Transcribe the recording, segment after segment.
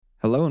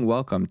Hello and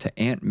welcome to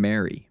Aunt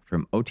Mary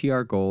from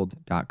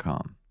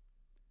OTRGold.com.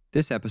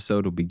 This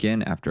episode will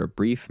begin after a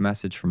brief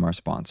message from our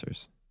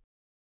sponsors.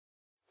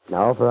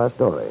 Now for our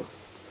story.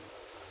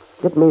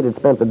 Kit Meade had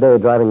spent the day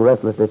driving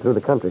restlessly through the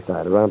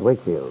countryside around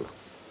Wakefield,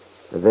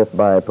 as if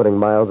by putting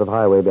miles of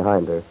highway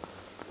behind her,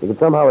 she could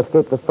somehow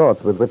escape the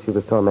thoughts with which she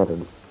was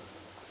tormented.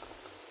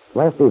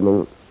 Last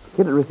evening,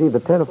 Kit had received a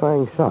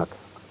terrifying shock.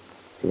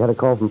 She had a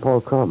call from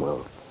Paul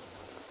Cromwell.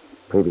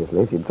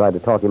 Previously, she'd tried to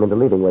talk him into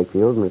leaving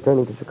Wakefield and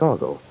returning to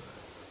Chicago.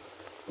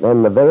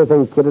 Then the very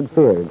thing Kit had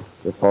feared,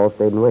 if Paul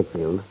stayed in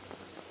Wakefield,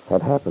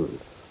 had happened.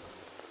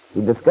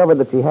 He'd discovered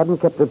that she hadn't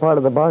kept her part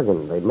of the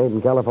bargain they'd made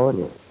in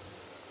California,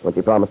 when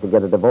she promised to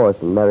get a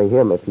divorce and marry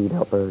him if he'd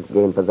help her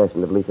gain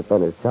possession of Lisa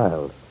Fenner's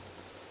child.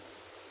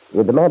 He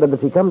had demanded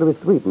that she come to his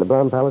suite in the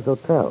Brown Palace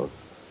Hotel,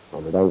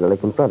 and had angrily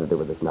confronted her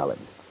with this knowledge.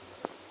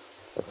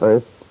 At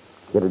first,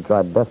 Kit had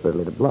tried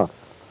desperately to bluff,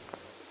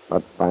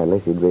 but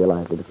finally she'd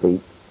realized her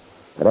defeat,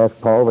 had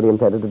asked Paul what he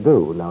intended to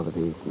do now that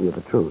he knew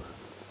the truth.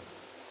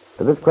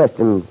 To this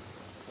question,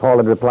 Paul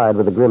had replied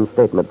with a grim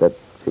statement that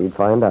she'd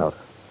find out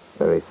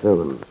very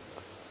soon.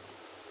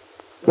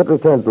 Kit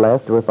returned at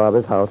last to her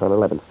father's house on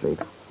 11th Street,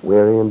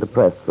 weary and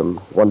depressed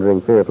from wondering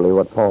fearfully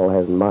what Paul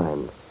has in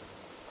mind.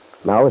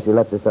 Now, as she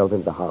lets herself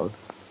into the house...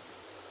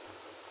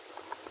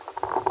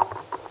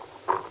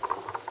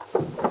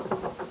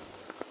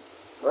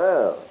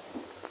 Well,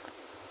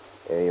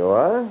 here you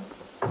are.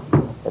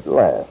 At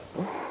last.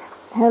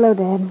 Hello,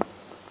 Dad.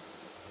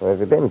 Where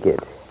have you been, Kit?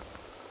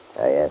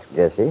 I asked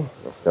Jessie,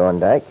 Miss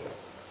Thorndyke.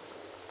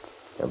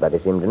 Nobody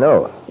seemed to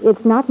know.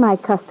 It's not my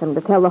custom to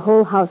tell the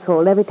whole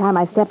household every time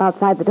I step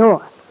outside the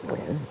door.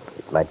 Well,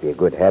 it might be a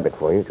good habit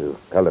for you to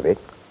cultivate.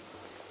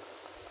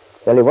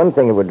 Tell you one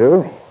thing it would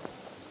do.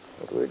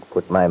 It would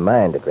put my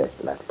mind at rest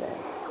a lot of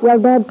times. Well,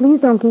 Dad, please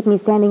don't keep me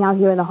standing out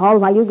here in the hall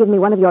while you give me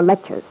one of your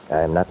lectures.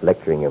 I'm not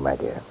lecturing you, my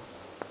dear.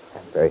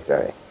 I'm very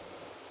sorry.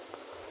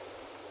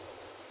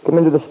 Come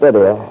into the study.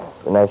 There's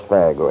a nice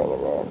fire going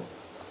in there.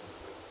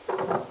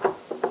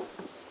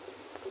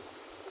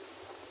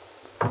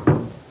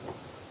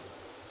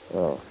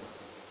 Oh.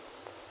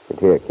 Sit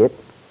here, Kit.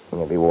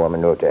 You'll be warm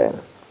in no time.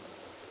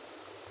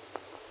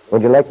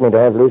 Would you like me to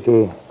have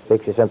Lucy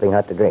fix you something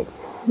hot to drink?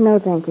 No,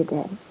 thank you,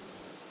 Dad.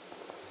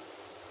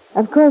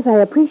 Of course, I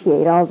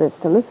appreciate all this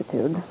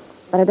solicitude,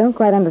 but I don't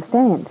quite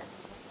understand.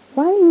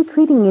 Why are you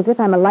treating me as if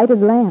I'm a lighted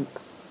lamp?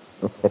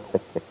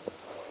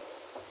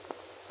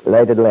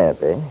 Lighted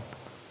lamp, eh?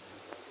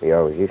 We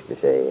always used to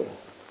say,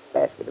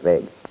 basket of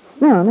eggs.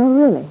 No,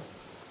 really.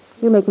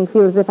 You make me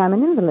feel as if I'm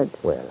an invalid.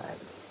 Well, I'm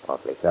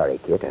awfully sorry,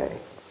 Kit. I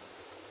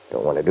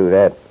don't want to do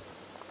that.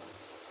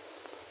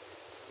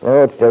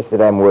 No, it's just that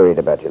I'm worried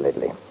about you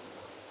lately.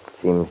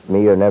 Seems to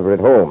me you're never at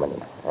home,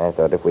 and I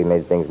thought if we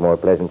made things more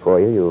pleasant for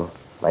you, you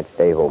might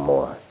stay home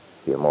more.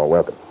 Feel more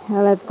welcome.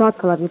 Well, that's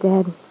thoughtful of you,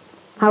 Dad.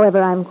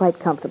 However, I'm quite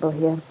comfortable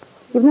here.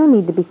 You've no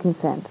need to be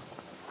concerned.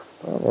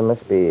 Well, there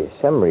must be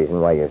some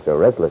reason why you're so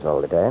restless all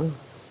the time.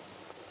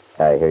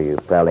 I hear you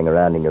prowling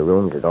around in your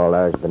rooms at all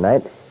hours of the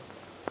night.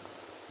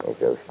 You're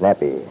so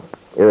snappy,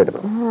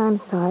 irritable. I'm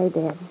sorry,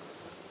 Dad.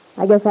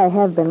 I guess I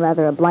have been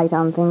rather a blight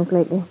on things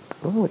lately.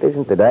 Oh, it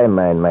isn't that I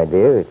mind, my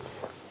dear. It's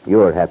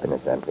your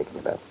happiness I'm thinking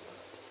about.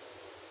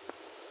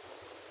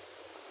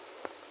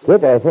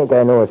 Kit, I think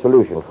I know a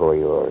solution for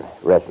your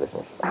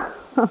restlessness.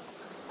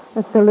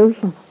 A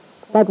solution?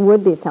 That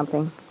would be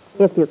something,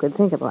 if you could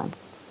think of one.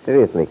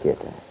 Seriously, Kit,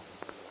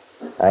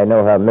 I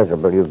know how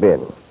miserable you've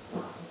been,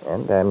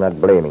 and I'm not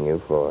blaming you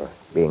for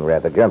being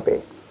rather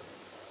jumpy.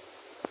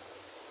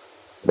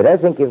 But I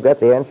think you've got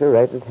the answer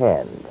right at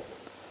hand.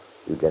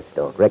 You just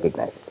don't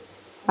recognize it.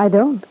 I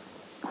don't.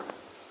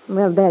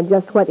 Well, Dad,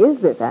 just what is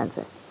this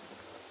answer?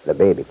 The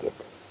baby, Kit.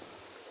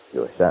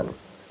 Your son.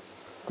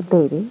 The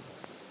baby?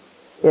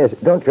 Yes,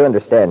 don't you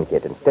understand,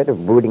 Kit? Instead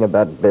of brooding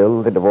about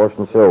Bill, the divorce,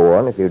 and so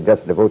on, if you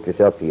just devote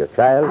yourself to your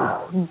child...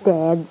 Oh,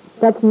 Dad,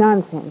 that's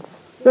nonsense.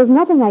 There's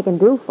nothing I can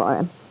do for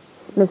him.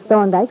 Miss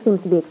Thorndyke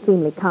seems to be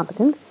extremely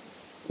competent.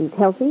 He's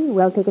healthy,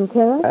 well taken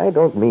care of. I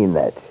don't mean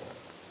that.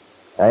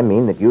 I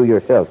mean that you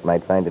yourself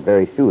might find it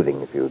very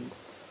soothing if you'd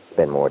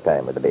spend more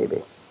time with the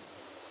baby.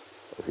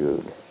 If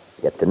you'd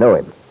get to know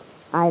him.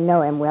 I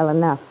know him well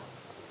enough.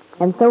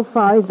 And so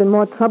far, he's been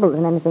more trouble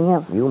than anything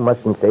else. You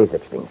mustn't say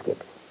such things, Kit.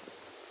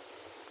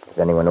 If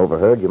anyone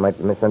overheard, you might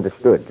be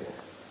misunderstood.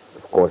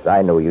 Of course,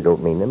 I know you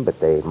don't mean them, but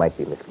they might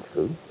be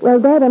misconstrued.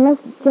 Well, Dad, unless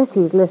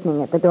Jessie's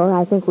listening at the door,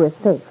 I think we're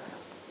safe.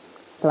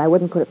 So I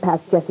wouldn't put it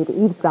past Jessie to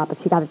eavesdrop if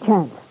she got a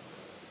chance.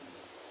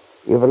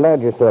 You've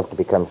allowed yourself to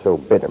become so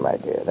bitter, my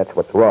dear. That's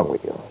what's wrong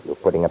with you. You're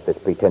putting up this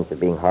pretense of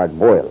being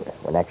hard-boiled,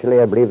 when actually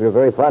I believe you're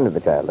very fond of the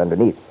child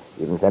underneath,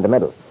 even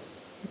sentimental.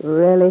 You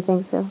really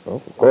think so?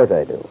 Yes, of course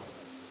I do.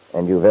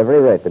 And you've every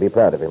right to be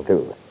proud of him,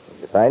 too.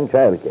 He's a fine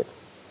child, Kit.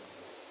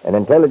 An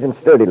intelligent,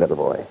 sturdy little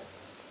boy.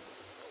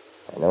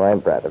 I know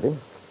I'm proud of him.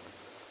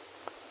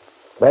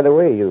 By the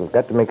way, you've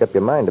got to make up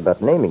your mind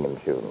about naming him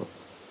soon.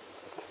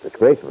 It's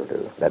disgraceful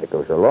to let it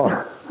go so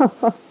long.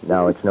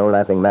 Now it's no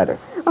laughing matter.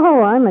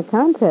 Oh, on the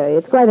contrary.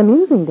 It's quite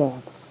amusing,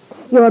 Dad.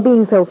 You're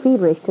being so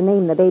feverish to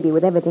name the baby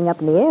with everything up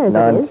in the air as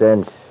it is.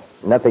 Nonsense.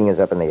 Nothing is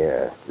up in the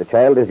air. The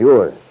child is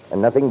yours,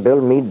 and nothing Bill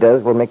Meade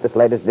does will make the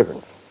slightest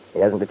difference. He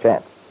hasn't a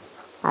chance.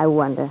 I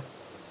wonder.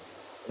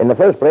 In the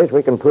first place,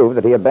 we can prove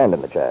that he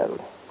abandoned the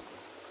child.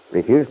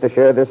 Refused to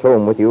share this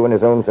home with you and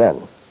his own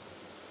son.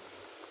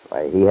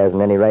 Why, he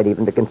hasn't any right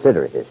even to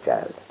consider it his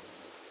child.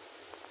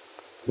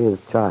 His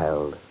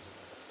child.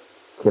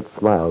 Kit's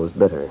smile was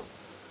bitter.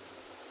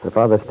 Her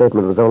father's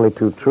statement was only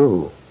too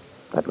true.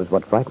 That was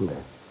what frightened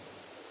her.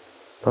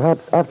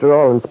 Perhaps, after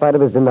all, in spite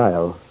of his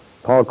denial,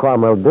 Paul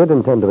Cromwell did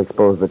intend to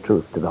expose the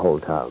truth to the whole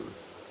town.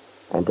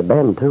 And to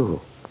Ben,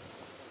 too.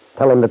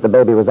 Tell him that the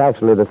baby was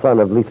actually the son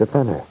of Lisa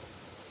Fenner.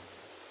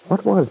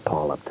 What was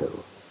Paul up to?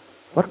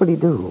 What would he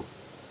do?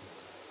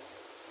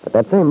 At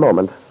that same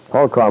moment,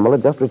 Paul Cromwell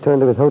had just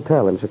returned to his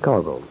hotel in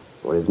Chicago,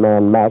 where his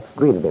man Max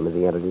greeted him as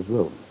he entered his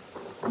room.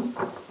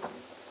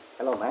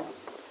 Hello, Max.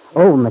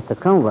 Oh, Mr.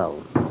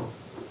 Cromwell.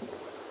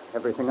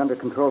 Everything under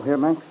control here,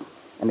 Max?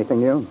 Anything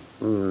new?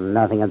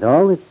 Nothing at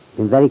all. It's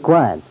been very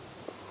quiet.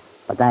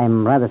 But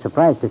I'm rather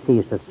surprised to see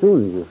you so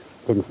soon. You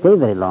didn't stay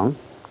very long.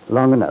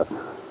 Long enough.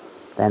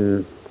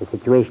 Then the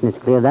situation is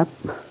cleared up?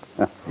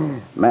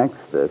 Max,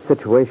 the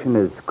situation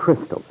is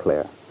crystal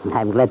clear.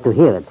 I'm glad to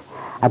hear it.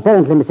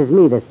 Apparently, Mrs.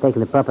 Meade has taken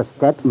the proper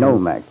steps. No,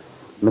 Max.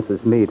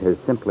 Mrs. Meade has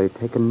simply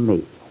taken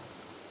me.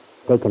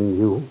 Taken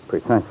you?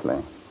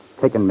 Precisely.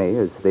 Taken me,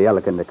 as the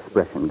elegant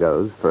expression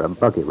goes, for a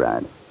buggy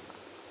ride.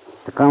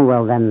 Mr.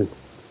 Cromwell, then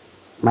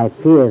my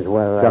fears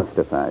were...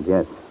 Justified,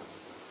 yes.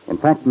 In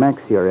fact,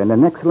 Max, you're in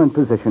an excellent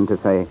position to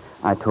say,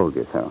 I told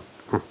you so.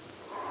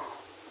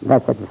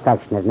 That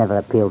satisfaction has never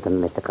appealed to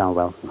me, Mr.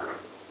 Cromwell.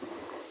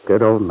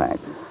 Good old Max.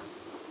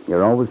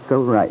 You're always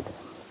so right.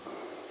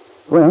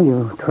 Well,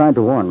 you tried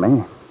to warn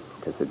me,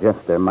 to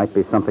suggest there might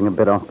be something a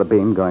bit off the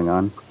beam going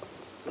on.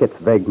 Kit's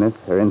vagueness,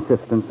 her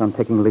insistence on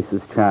taking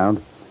Lisa's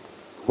child.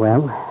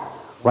 Well,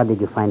 what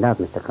did you find out,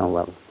 Mr.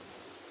 Cromwell?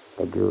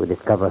 Did you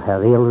discover her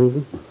real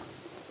reason?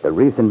 The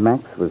reason,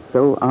 Max, was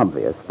so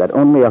obvious that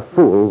only a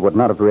fool would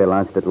not have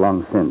realized it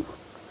long since.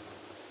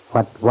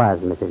 What was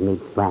Mrs.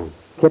 Meade's plan?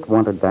 Kit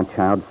wanted that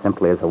child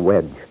simply as a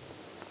wedge.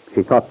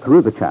 She thought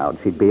through the child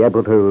she'd be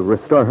able to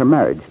restore her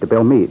marriage to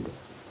Bill Meade.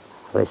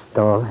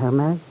 Restore her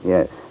marriage?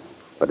 Yes,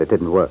 but it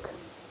didn't work.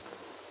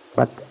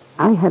 But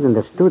I had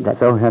understood that...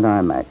 So had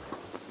I, Max.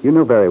 You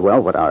know very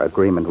well what our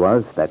agreement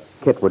was, that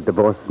Kit would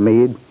divorce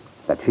Meade,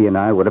 that she and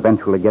I would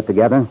eventually get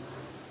together.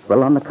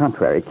 Well, on the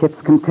contrary,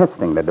 Kit's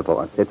contesting the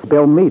divorce. It's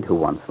Bill Meade who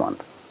wants one.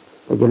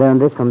 Did you learn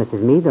this from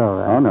Mrs. Meade,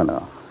 or... Oh,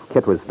 no.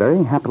 Kit was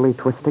very happily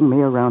twisting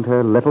me around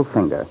her little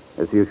finger,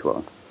 as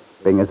usual,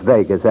 being as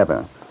vague as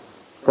ever.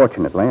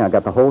 Fortunately, I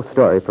got the whole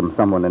story from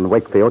someone in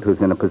Wakefield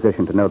who's in a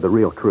position to know the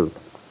real truth.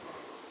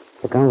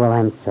 Mr. Cromwell,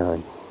 I'm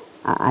sorry.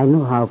 I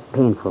know how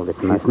painful this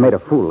must She's made a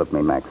fool of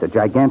me, Max, a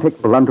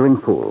gigantic, blundering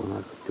fool. Oh,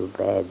 it's too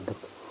bad, but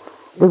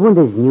the wound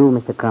is new,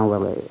 Mr.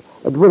 Cromwell.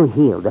 It will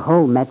heal. The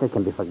whole matter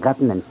can be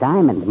forgotten in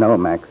time, and... No,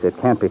 Max, it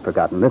can't be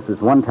forgotten. This is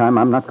one time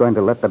I'm not going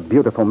to let the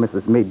beautiful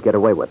Mrs. Meade get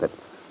away with it.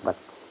 But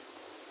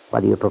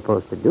what do you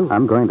propose to do?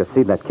 I'm going to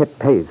see that Kit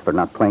pays for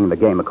not playing the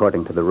game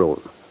according to the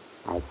rules.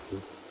 I see.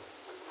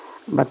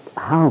 But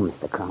how,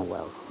 Mr.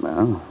 Cromwell?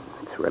 Well,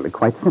 it's really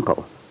quite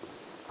simple.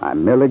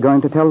 I'm merely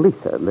going to tell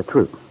Lisa the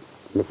truth.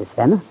 Mrs.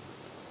 Fenner?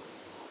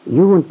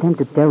 You intend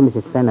to tell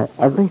Mrs. Fenner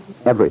everything?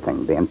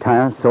 Everything, the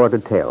entire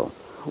sordid tale.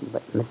 Oh,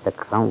 but, Mr.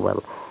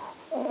 Cromwell,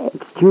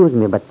 excuse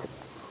me, but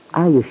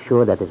are you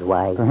sure that is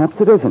wise? Perhaps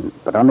it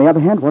isn't, but on the other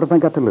hand, what have I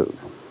got to lose?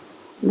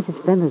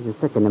 Mrs. Fenner's in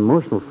such an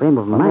emotional frame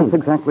of Well, mind.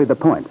 that's exactly the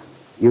point.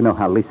 You know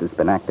how Lisa's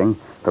been acting.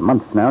 For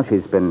months now,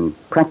 she's been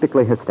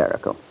practically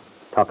hysterical,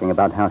 talking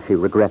about how she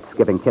regrets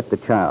giving Kit the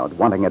child,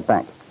 wanting it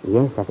back.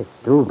 Yes, that is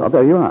true. Well,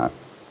 there you are.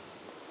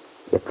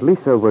 If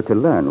Lisa were to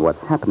learn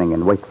what's happening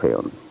in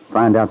Wakefield,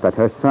 find out that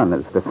her son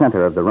is the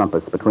center of the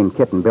rumpus between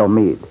Kit and Bill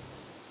Meade,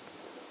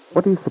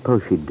 what do you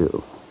suppose she'd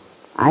do?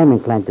 I'm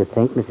inclined to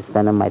think Mrs.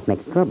 Fenner might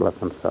make trouble of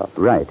some sort.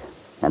 Right.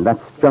 And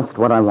that's just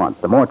what I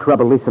want. The more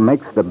trouble Lisa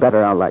makes, the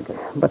better I'll like it.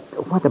 But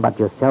what about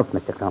yourself,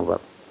 Mr.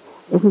 Cromwell?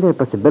 Isn't there a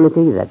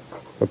possibility that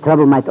the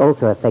trouble might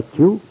also affect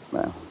you?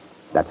 Well,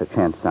 that's a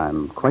chance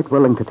I'm quite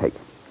willing to take.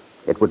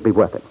 It would be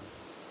worth it.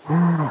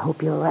 I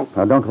hope you're right.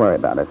 Now, don't worry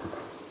about it.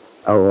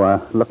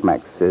 Oh, look,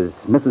 Max, is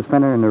Mrs.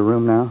 Fenner in her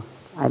room now?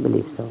 I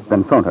believe so.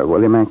 Then phone her,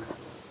 will you, Max?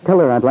 Tell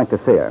her I'd like to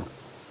see her.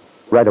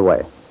 Right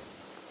away.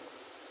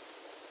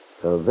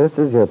 So this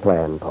is your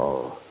plan,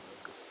 Paul.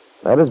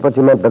 That is what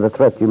you meant by the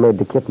threat you made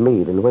to Kit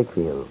Meade in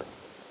Wakefield.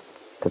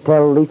 To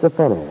tell Lisa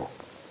Fenner.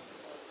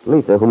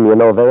 Lisa, whom you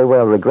know very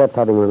well, regrets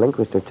having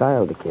relinquished her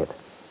child to Kit.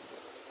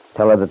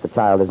 Tell her that the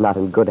child is not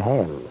in good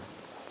hands.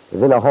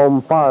 Is in a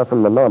home far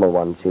from the normal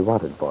one she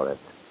wanted for it.